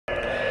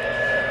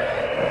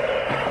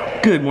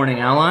Good morning,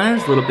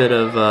 allies. A little bit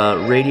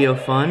of radio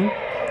fun.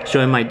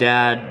 Showing my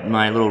dad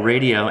my little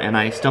radio, and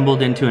I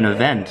stumbled into an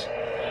event.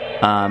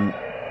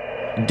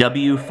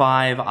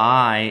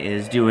 W5I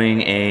is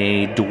doing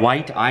a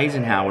Dwight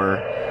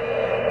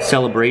Eisenhower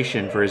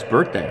celebration for his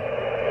birthday.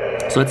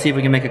 So let's see if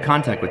we can make a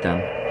contact with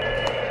them.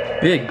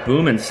 Big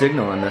booming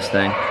signal in this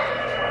thing.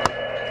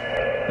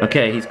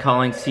 Okay, he's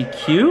calling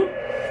CQ,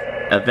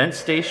 event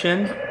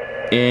station,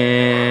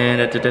 and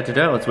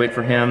let's wait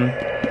for him.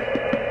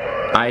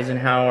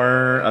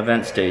 Eisenhower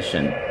event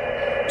station,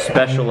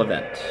 special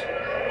event.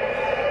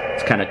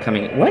 It's kind of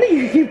coming. What do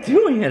you keep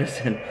doing,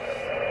 Edison?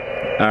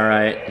 All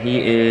right, he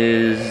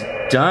is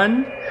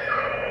done,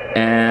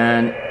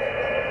 and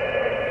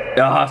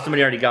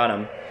somebody already got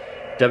him.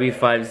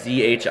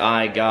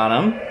 W5ZHI got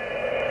him.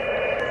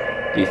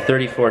 The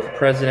 34th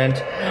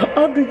president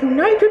of the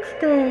United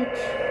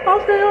States.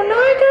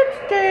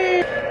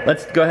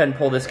 Let's go ahead and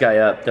pull this guy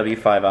up,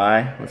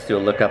 W5I. Let's do a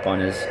lookup on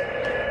his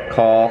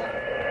call.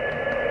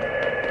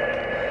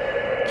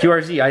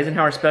 QRZ,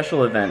 Eisenhower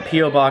Special Event,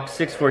 P.O Box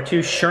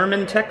 642,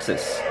 Sherman,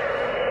 Texas.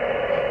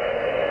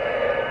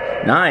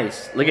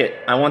 Nice. Look at,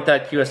 I want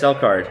that QSL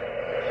card.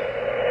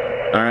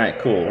 Alright,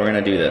 cool. We're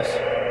gonna do this.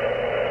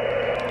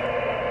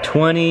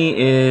 20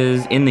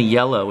 is in the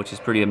yellow, which is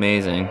pretty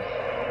amazing.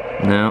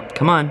 No,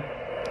 come on.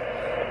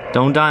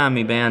 Don't die on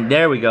me, band.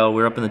 There we go.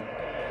 We're up in the...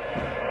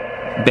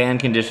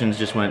 Band conditions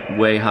just went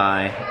way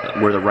high.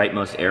 We're the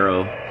rightmost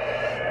arrow.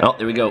 Oh,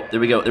 there we go.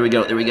 There we go. There we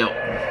go. There we go.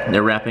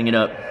 They're wrapping it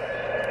up.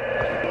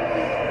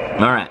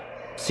 Alright.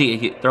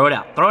 CQ. Throw it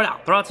out. Throw it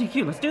out. Throw out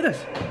CQ. Let's do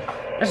this.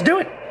 Let's do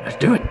it. Let's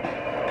do it.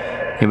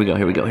 Here we go.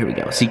 Here we go. Here we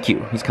go.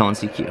 CQ. He's calling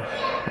CQ.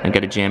 I got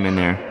to jam in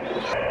there.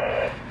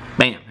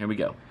 Bam. Here we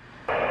go.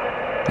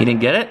 You didn't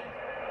get it?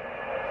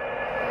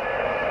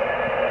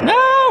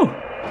 No!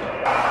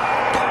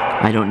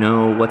 I don't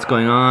know what's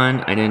going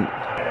on. I didn't...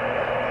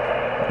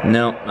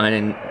 No, I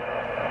didn't.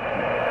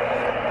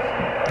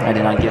 I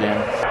did not get in.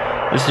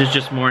 This is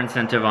just more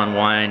incentive on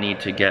why I need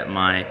to get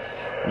my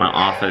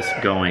office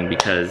going,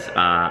 because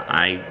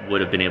I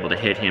would have been able to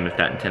hit him if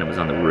that antenna was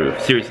on the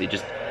roof. Seriously,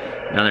 just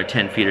another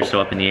 10 feet or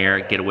so up in the air,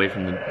 get away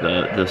from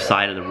the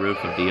side of the roof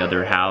of the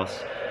other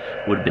house.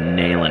 Would have been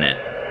nailing it.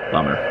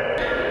 Bummer.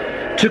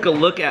 Took a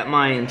look at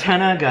my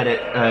antenna, got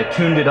it,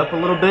 tuned it up a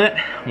little bit.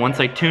 Once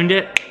I tuned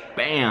it,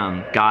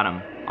 bam, got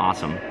him.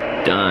 Awesome.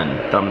 Done.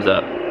 Thumbs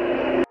up.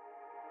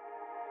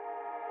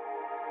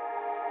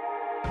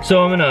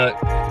 So I'm gonna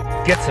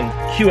get some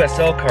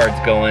QSL cards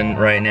going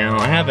right now.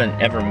 I haven't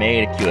ever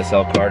made a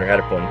QSL card or had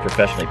it one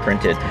professionally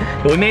printed,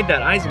 but we made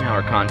that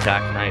Eisenhower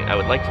contact, and I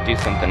would like to do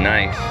something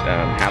nice,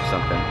 have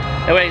something.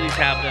 That way I at least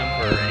have them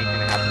for anything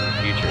that happens in the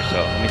future. So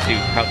let me see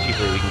how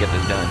cheaply we can get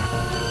this done.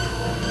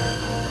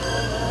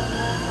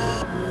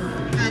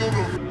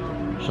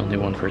 There's only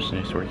one person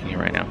who's working here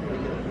right now.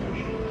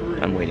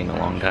 I'm waiting a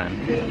long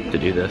time to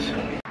do this.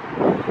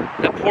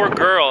 The poor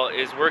girl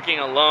is working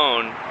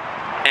alone,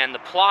 and the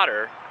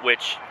plotter,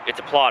 which it's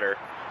a plotter,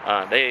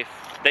 they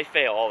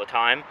fail all the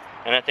time,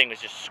 and that thing was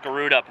just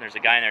screwed up, and there's a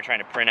guy in there trying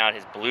to print out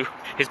his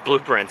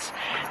blueprints.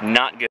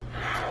 Not good.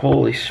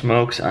 Holy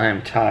smokes, I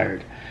am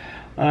tired.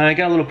 I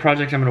got a little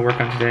project I'm gonna work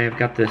on today. I've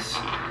got this,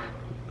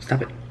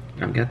 stop it.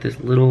 I've got this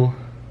little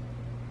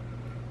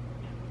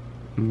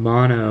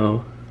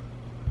mono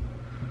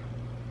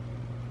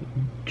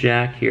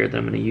jack here that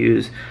I'm gonna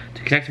use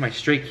to connect to my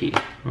straight key.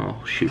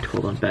 Oh shoot,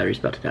 hold on, battery's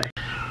about to die.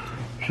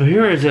 So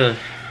here is a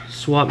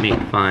swap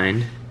meet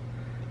find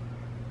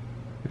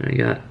that I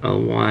got a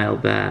while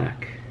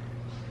back.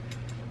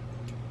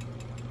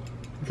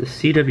 It's a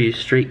CW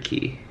straight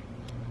key.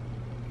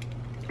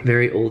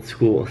 Very old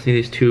school. See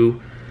these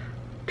two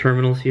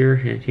terminals here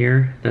and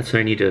here? That's what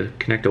I need to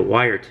connect a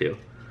wire to.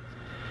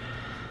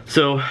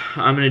 So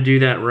I'm gonna do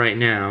that right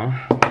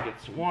now. Get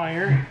this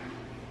wire.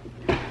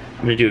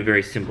 I'm gonna do a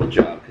very simple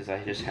job because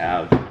I just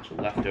have a bunch of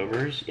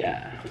leftovers.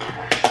 Yeah.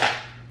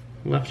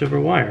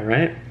 Leftover wire,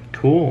 right?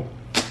 Cool.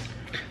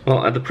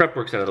 Well, the prep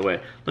work's out of the way.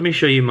 Let me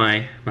show you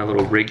my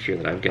little rig here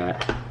that I've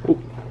got. Oh,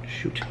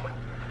 shoot.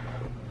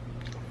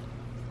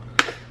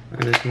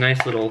 And this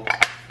nice little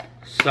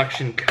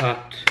suction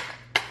cupped,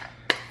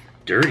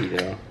 dirty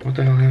though. What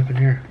the hell happened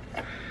here?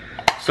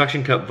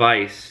 Suction cup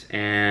vise,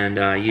 and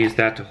use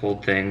that to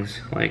hold things,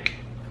 like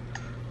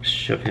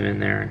shove him in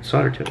there and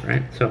solder to it,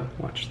 right? So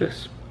watch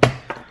this.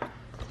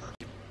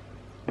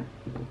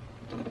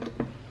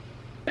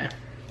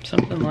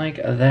 Something like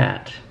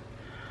that.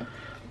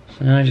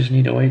 So now I just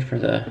need to wait for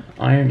the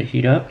iron to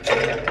heat up.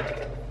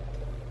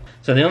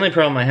 So the only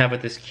problem I have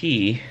with this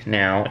key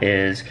now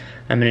is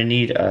I'm going to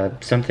need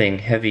something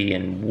heavy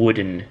and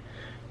wooden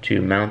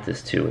to mount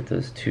this to with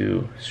those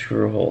two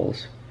screw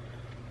holes.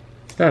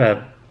 It's not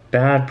a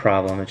bad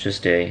problem, it's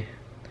just a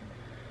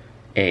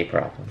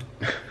problem.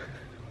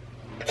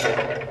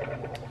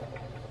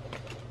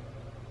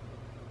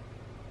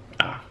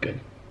 Ah, good.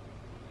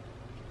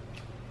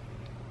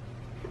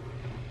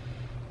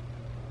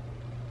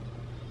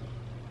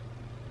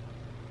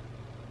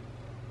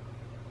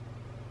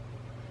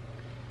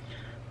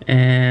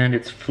 And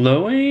it's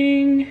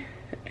flowing.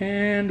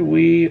 and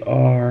we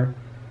are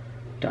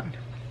done.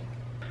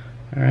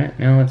 All right,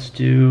 now let's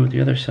do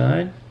the other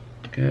side.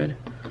 Good.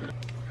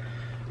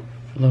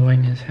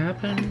 Flowing has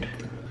happened.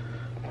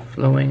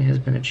 Flowing has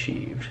been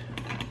achieved.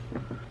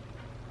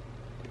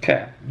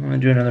 Okay, I'm gonna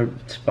do another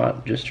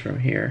spot just from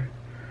here.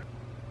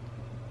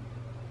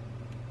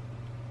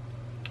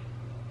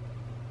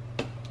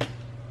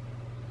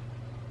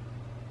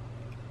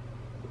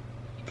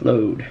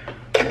 Flowed.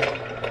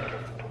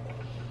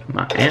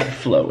 My Aunt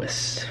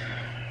Flois.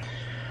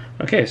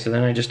 Okay, so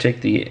then I just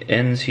take the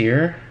ends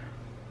here,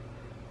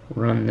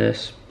 run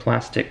this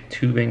plastic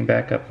tubing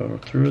back up over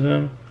through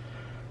them,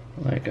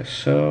 like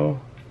so.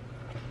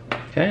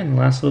 Okay, and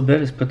the last little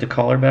bit is put the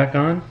collar back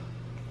on.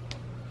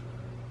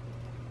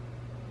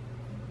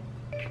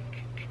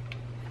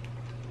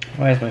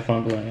 Why is my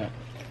phone blowing up?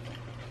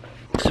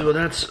 So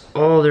that's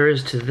all there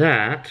is to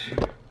that.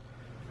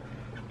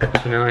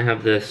 So now I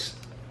have this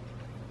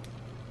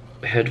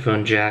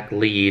headphone jack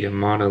lead, a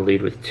mono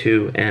lead with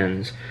two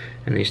ends,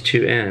 and these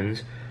two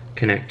ends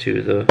connect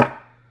to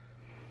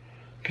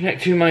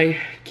my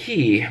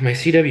key, my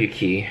CW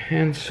key.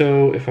 And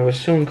so if I was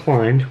so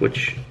inclined,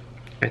 which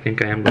I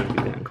think I am going to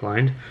be that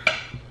inclined,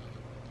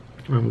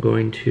 I'm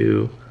going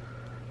to,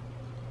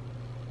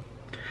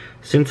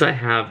 since I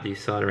have the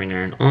soldering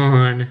iron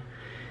on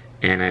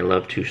and I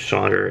love to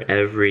solder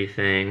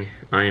everything,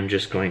 I am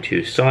just going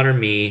to solder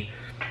me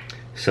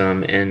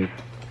some end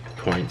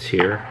points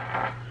here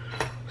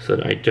so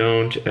that I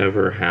don't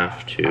ever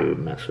have to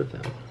mess with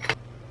them.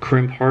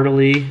 Crimp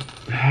heartily.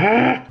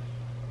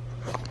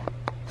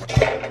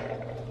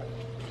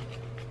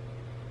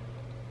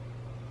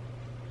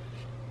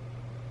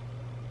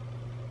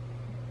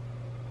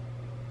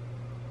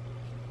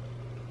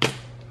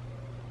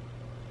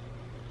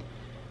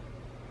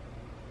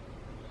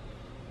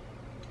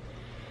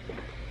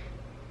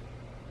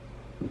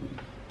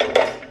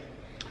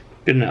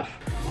 Good enough.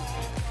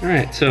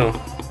 Alright, so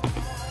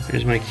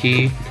there's my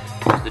key,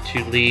 there's the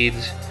two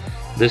leads.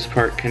 This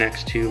part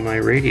connects to my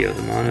radio,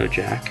 the mono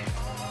jack.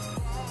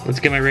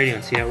 Let's get my radio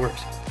and see how it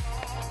works.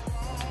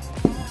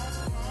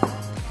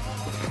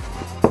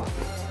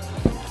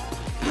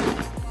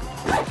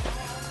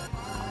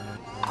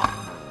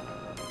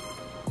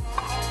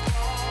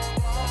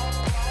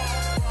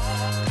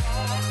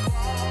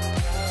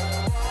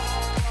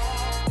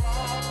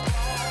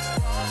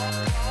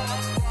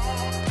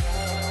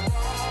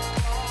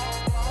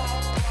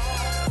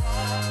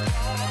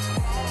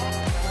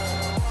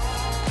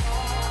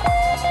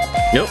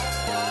 Nope.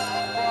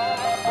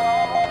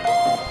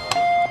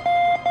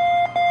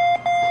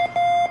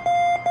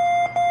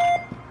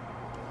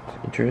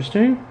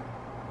 Interesting.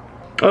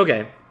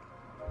 Okay.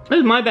 This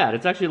is my bad.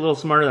 It's actually a little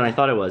smarter than I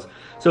thought it was.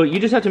 So you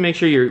just have to make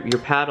sure your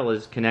paddle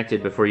is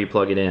connected before you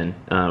plug it in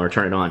or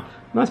turn it on.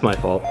 That's my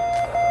fault.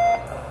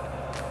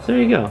 So there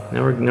you go.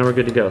 Now we're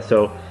good to go.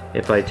 So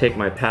if I take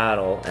my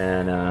paddle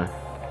and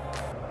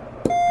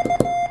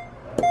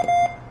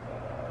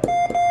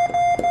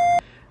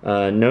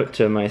note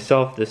to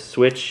myself, this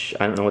switch,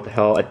 I don't know what the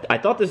hell, I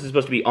thought this is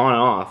supposed to be on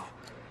off,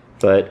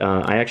 but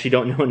I actually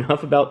don't know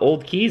enough about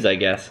old keys, I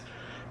guess.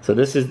 So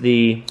this is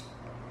the,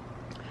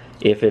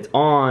 if it's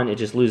on, it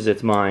just loses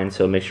its mind,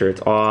 so make sure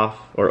it's off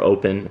or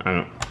open, I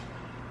don't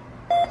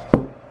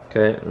know.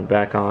 Okay, we're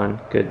back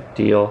on, good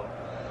deal.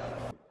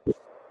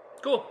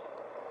 Cool.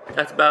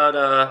 That's about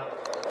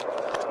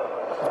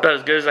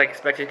as good as I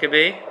expected it could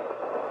be.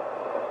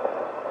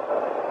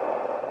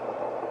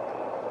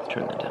 Let's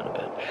turn that down a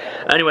bit.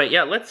 Anyway,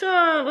 yeah, let's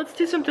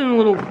do something a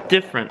little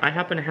different. I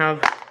happen to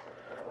have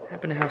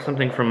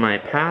something from my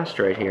past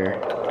right here.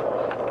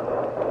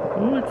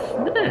 What's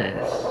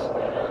this?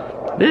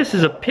 This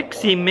is a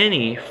Pixie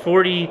Mini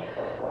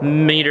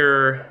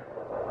 40-meter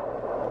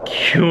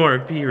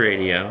QRP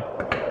radio.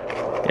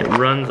 It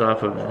runs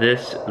off of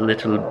this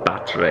little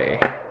battery.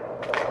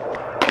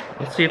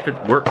 Let's see if it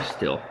works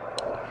still.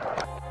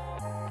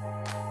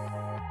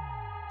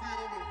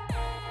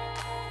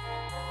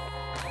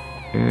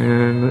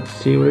 And let's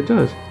see what it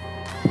does.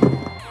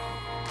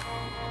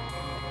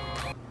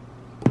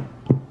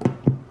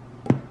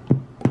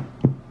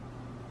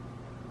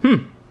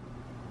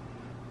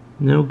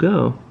 No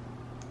go.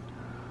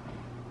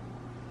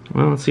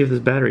 Well, let's see if this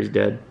battery's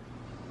dead.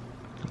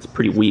 It's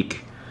pretty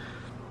weak.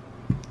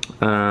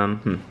 Well,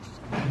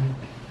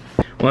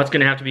 that's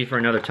gonna have to be for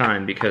another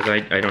time because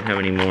I don't have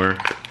any more.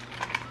 I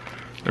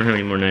don't have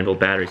any more 9-volt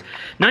batteries.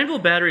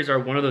 9-volt batteries are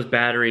one of those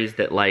batteries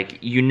that,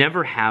 like, you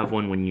never have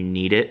one when you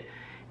need it,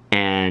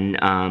 and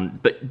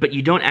but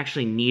you don't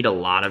actually need a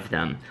lot of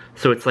them.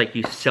 So it's like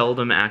you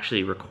seldom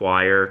actually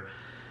require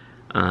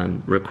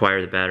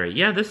the battery.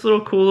 Yeah, this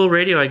little cool little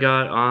radio I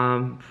got,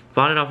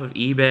 bought it off of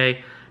eBay.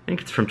 I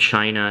think it's from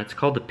China. It's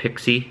called the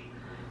Pixie.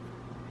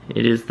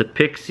 It is the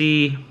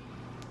Pixie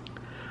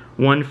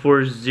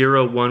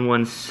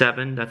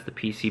 140117, that's the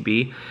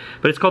PCB.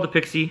 But it's called the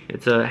Pixie.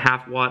 It's a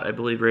 1/2 watt, I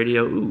believe,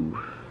 radio. Ooh,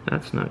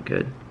 that's not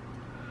good.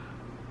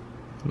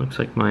 Looks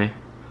like my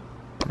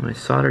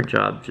solder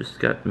job just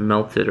got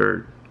melted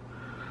or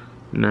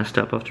messed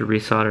up. I'll have to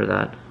resolder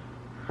that.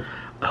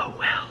 Oh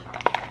well.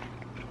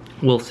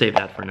 we'll save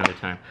that for another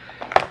time.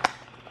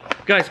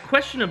 Guys,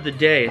 question of the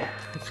day.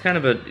 It's kind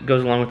of it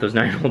goes along with those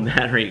 9-volt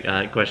battery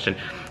question.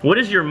 What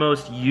is your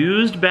most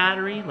used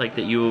battery, like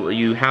that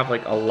you have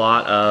like a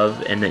lot of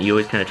and that you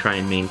always kind of try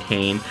and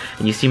maintain,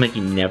 and you seem like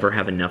you never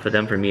have enough of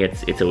them? For me,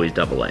 it's always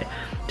AA.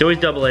 It's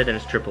always AA, then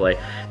it's AAA.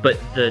 But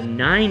the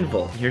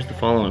 9-volt, here's the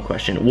follow-on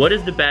question. What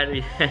is the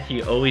battery that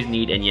you always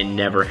need and you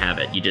never have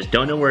it? You just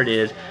don't know where it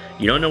is,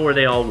 you don't know where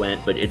they all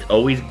went, but it's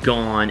always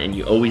gone and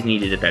you always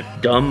need it at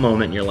that dumb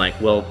moment and you're like,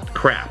 well,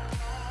 crap,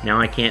 now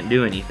I can't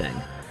do anything.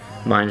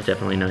 Mine is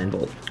definitely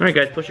 9-volt. All right,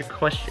 guys, post your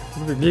question.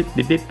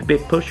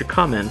 Post your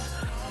comments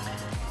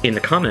in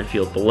the comment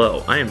field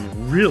below. I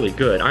am really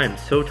good. I am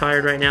so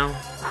tired right now.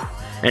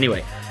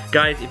 Anyway,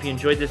 guys, if you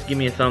enjoyed this, give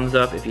me a thumbs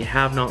up. If you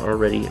have not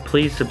already,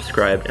 please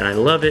subscribe. And I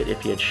love it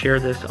if you'd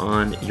share this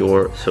on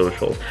your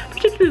socials,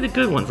 particularly the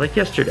good ones like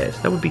yesterday's.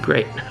 That would be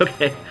great.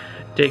 Okay,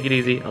 take it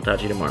easy. I'll talk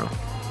to you tomorrow.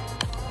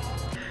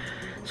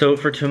 So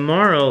for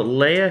tomorrow,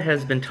 Leia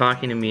has been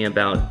talking to me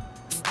about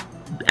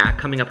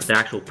coming up with an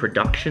actual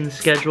production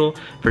schedule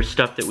for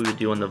stuff that we would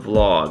do on the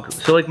vlog.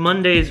 So like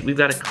Mondays, we've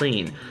got to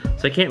clean.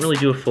 So I can't really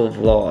do a full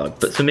vlog,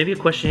 but so maybe a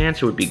question and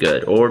answer would be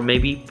good. Or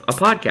maybe a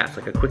podcast,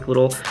 like a quick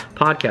little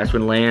podcast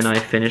when Leia and I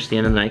finish the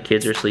end of the night,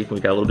 kids are asleep, and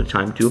we've got a little bit of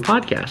time to do a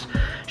podcast.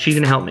 She's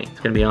gonna help me. It's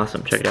gonna be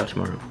awesome. Check it out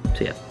tomorrow.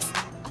 See ya.